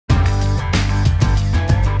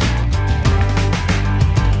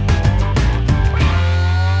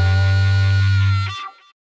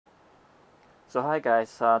So hi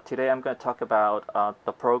guys, today I'm going to talk about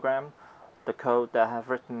the program, the code that I have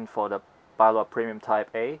written for the Bioloid Premium Type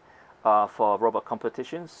A for robot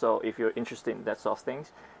competitions. So if you're interested in that sort of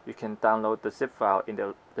things, you can download the zip file in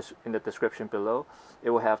the description below.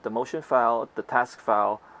 It will have the motion file, the task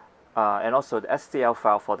file, and also the STL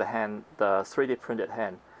file for the hand, the 3D printed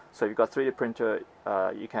hand. So if you've got 3D printer,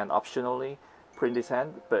 you can optionally print this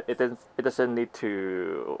hand, but it doesn't need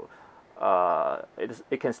to.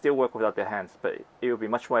 It can still work without the hands, but it will be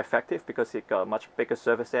much more effective because it got a much bigger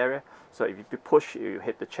surface area. So if you push, you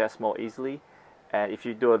hit the chest more easily, and if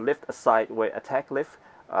you do a lift, a sideway attack lift,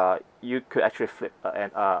 you could actually flip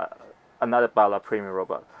another Bioloid Premium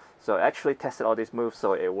robot. So I actually tested all these moves,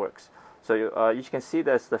 so it works. So you can see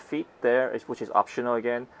there's the feet there, which is optional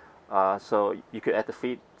again. So you could add the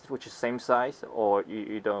feet, which is same size, or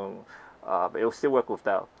you don't, but it will still work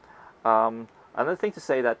without. Another thing to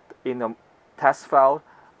say that in the task file,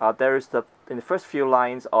 there is in the first few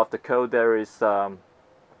lines of the code there is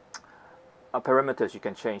parameters you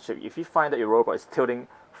can change. So if you find that your robot is tilting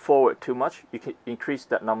forward too much, you can increase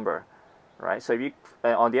that number, right? So if you,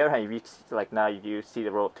 on the other hand, if you like now you see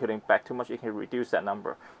the robot tilting back too much, you can reduce that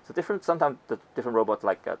number. So sometimes the different robots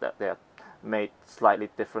like that they're made slightly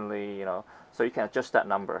differently, you know. So you can adjust that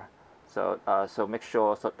number. So so make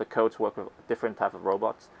sure so the codes work with different type of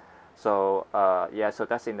robots. So yeah, so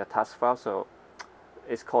that's in the task file. So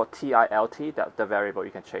it's called TILT, that the variable,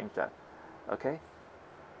 you can change that. Okay.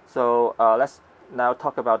 So let's now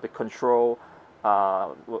talk about the control.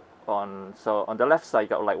 So on the left side you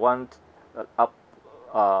got like one up.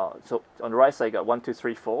 So on the right side you got 1, 2,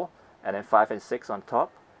 3, 4, and then 5 and 6 on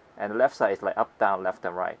top, and the left side is like up, down, left,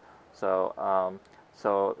 and right. So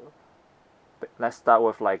so let's start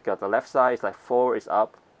with like the left side is like 4 is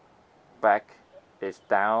up, back is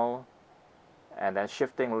down, and then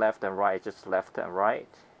shifting left and right, just left and right.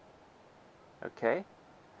 Okay,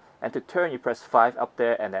 and to turn you press 5 up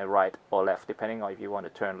there and then right or left, depending on if you want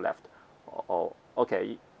to turn left or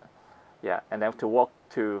okay, yeah. And then to walk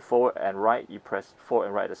to forward and right, you press forward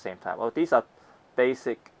and right at the same time. Well, these are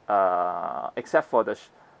basic, except for the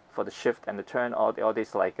shift and the turn. All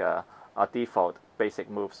these like are default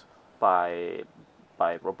basic moves by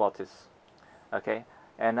robotics. Okay.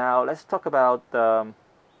 And now let's talk about the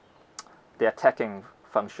attacking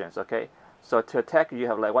functions. Okay, so to attack you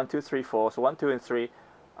have like 1, 2, 3, 4. So 1, 2, and 3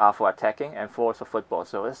 are for attacking, and 4 is for football.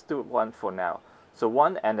 So let's do 1 for now. So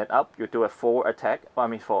 1 and then up, you do a forward attack. I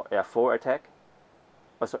mean forward attack.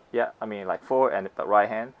 Oh, so, yeah, I mean like forward and the right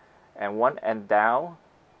hand, and 1 and down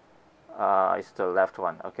is the left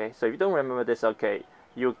one. Okay, so if you don't remember this, okay,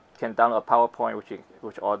 you can download a PowerPoint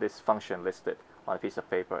which all this function listed on a piece of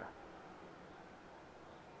paper.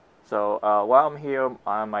 So while I'm here,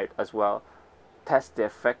 I might as well test the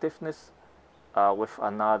effectiveness with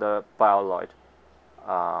another Bioloid.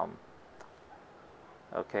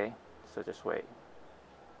 Okay, so just wait.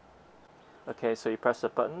 Okay, so you press the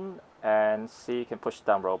button and see you can push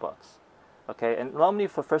down robots. Okay, and normally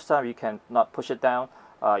for first time you can not push it down.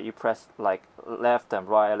 You press like left and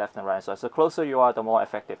right. So the closer you are, the more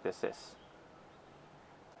effective this is.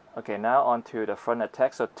 Okay, now onto the front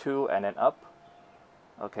attack. So 2 and then up.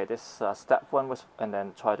 Okay, this step 1 was, and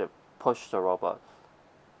then try to push the robot.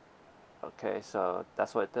 Okay, so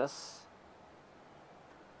that's what it does.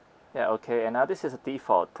 Yeah, okay, and now this is a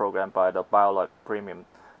default program by the Bioloid Premium.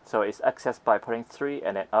 So it's accessed by putting 3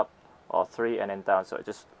 and then up, or 3 and then down. So it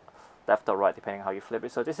just left or right depending on how you flip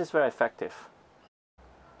it. So this is very effective.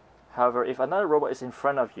 However, if another robot is in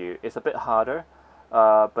front of you, it's a bit harder,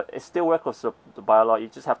 but it still works with the Bioloid. You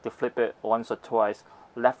just have to flip it once or twice,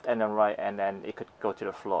 left and then right, and then it could go to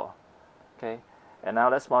the floor. Okay, and now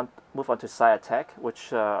let's move on to side attack,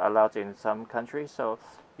 which allowed in some countries. So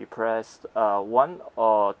you press 1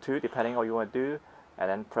 or 2 depending on what you want to do, and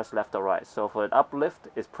then press left or right. So for an uplift,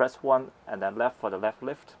 it's press 1 and then left for the left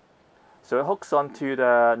lift. So it hooks onto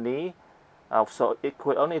the knee. So it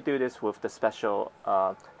could only do this with the special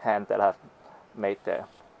hand that I've made there.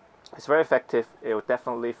 It's very effective. It will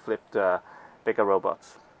definitely flip the bigger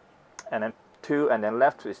robots. And then 2 and then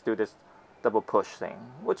left is do this double push thing,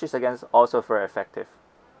 which is again also very effective.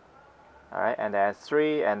 Alright, and then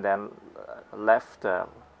 3 and then left,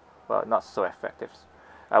 well, not so effective.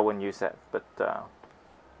 I wouldn't use that, but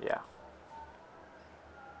yeah.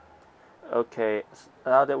 Okay,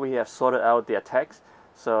 now that we have sorted out the attacks,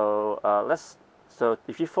 so so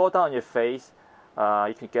if you fall down on your face,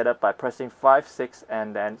 you can get up by pressing 5, 6,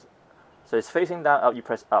 and then, so it's facing down, up, you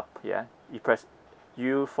press up, yeah. You press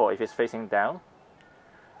U for if it's facing down.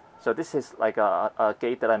 So this is like a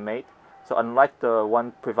gate that I made. So unlike the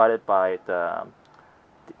one provided by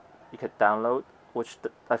you could download, which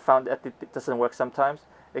I found that it doesn't work sometimes.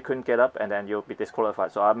 It couldn't get up, and then you'll be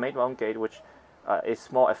disqualified. So I made my own gate, which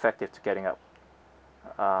is more effective to getting up.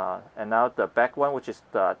 And now the back one, which is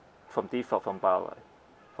from default from Bioloid,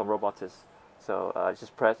 from Robotics. So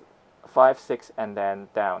just press 5, 6, and then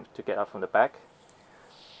down to get up from the back.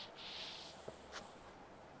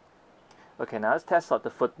 Okay, now let's test out the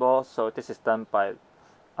football. So this is done by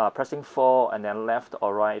pressing 4 and then left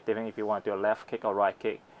or right, depending if you want to do a left kick or right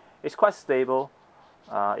kick. It's quite stable.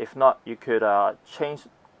 If not, you could change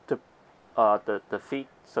to the feet,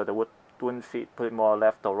 so the wooden feet, put it more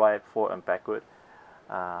left or right, forward and backward.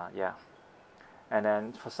 Yeah. And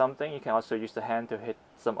then for something, you can also use the hand to hit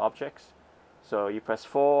some objects. So you press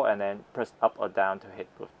 4 and then press up or down to hit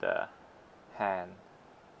with the hand.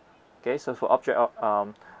 Okay, so for object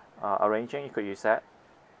arranging, you could use that.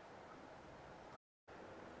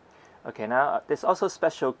 Okay, now there's also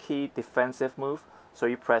special key defensive move. So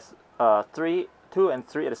you press 2 and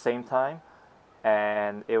 3 at the same time,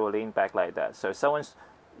 and it will lean back like that. So if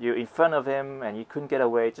you're in front of him and you couldn't get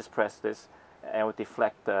away, just press this, and it will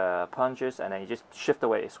deflect the punches, and then you just shift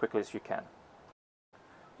away as quickly as you can.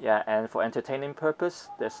 Yeah, and for entertaining purpose,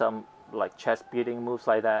 there's some like chest beating moves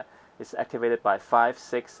like that. It's activated by 5,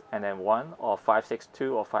 6, and then 1, or 5, 6,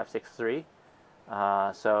 2, or 5, 6, 3.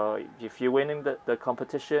 So if you're winning the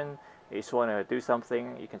competition, you just want to do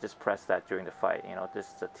something, you can just press that during the fight, you know,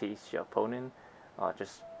 just to tease your opponent, or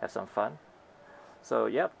just have some fun. So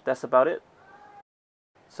yep, that's about it.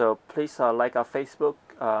 So please like our Facebook,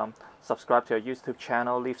 subscribe to our YouTube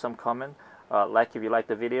channel, leave some comment, like if you like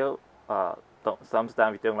the video, thumbs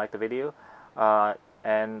down if you don't like the video,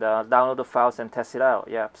 and download the files and test it out.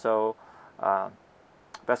 Yeah, so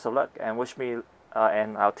best of luck, and wish me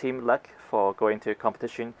and our team luck for going to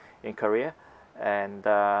competition in Korea. And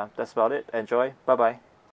that's about it. Enjoy. Bye bye.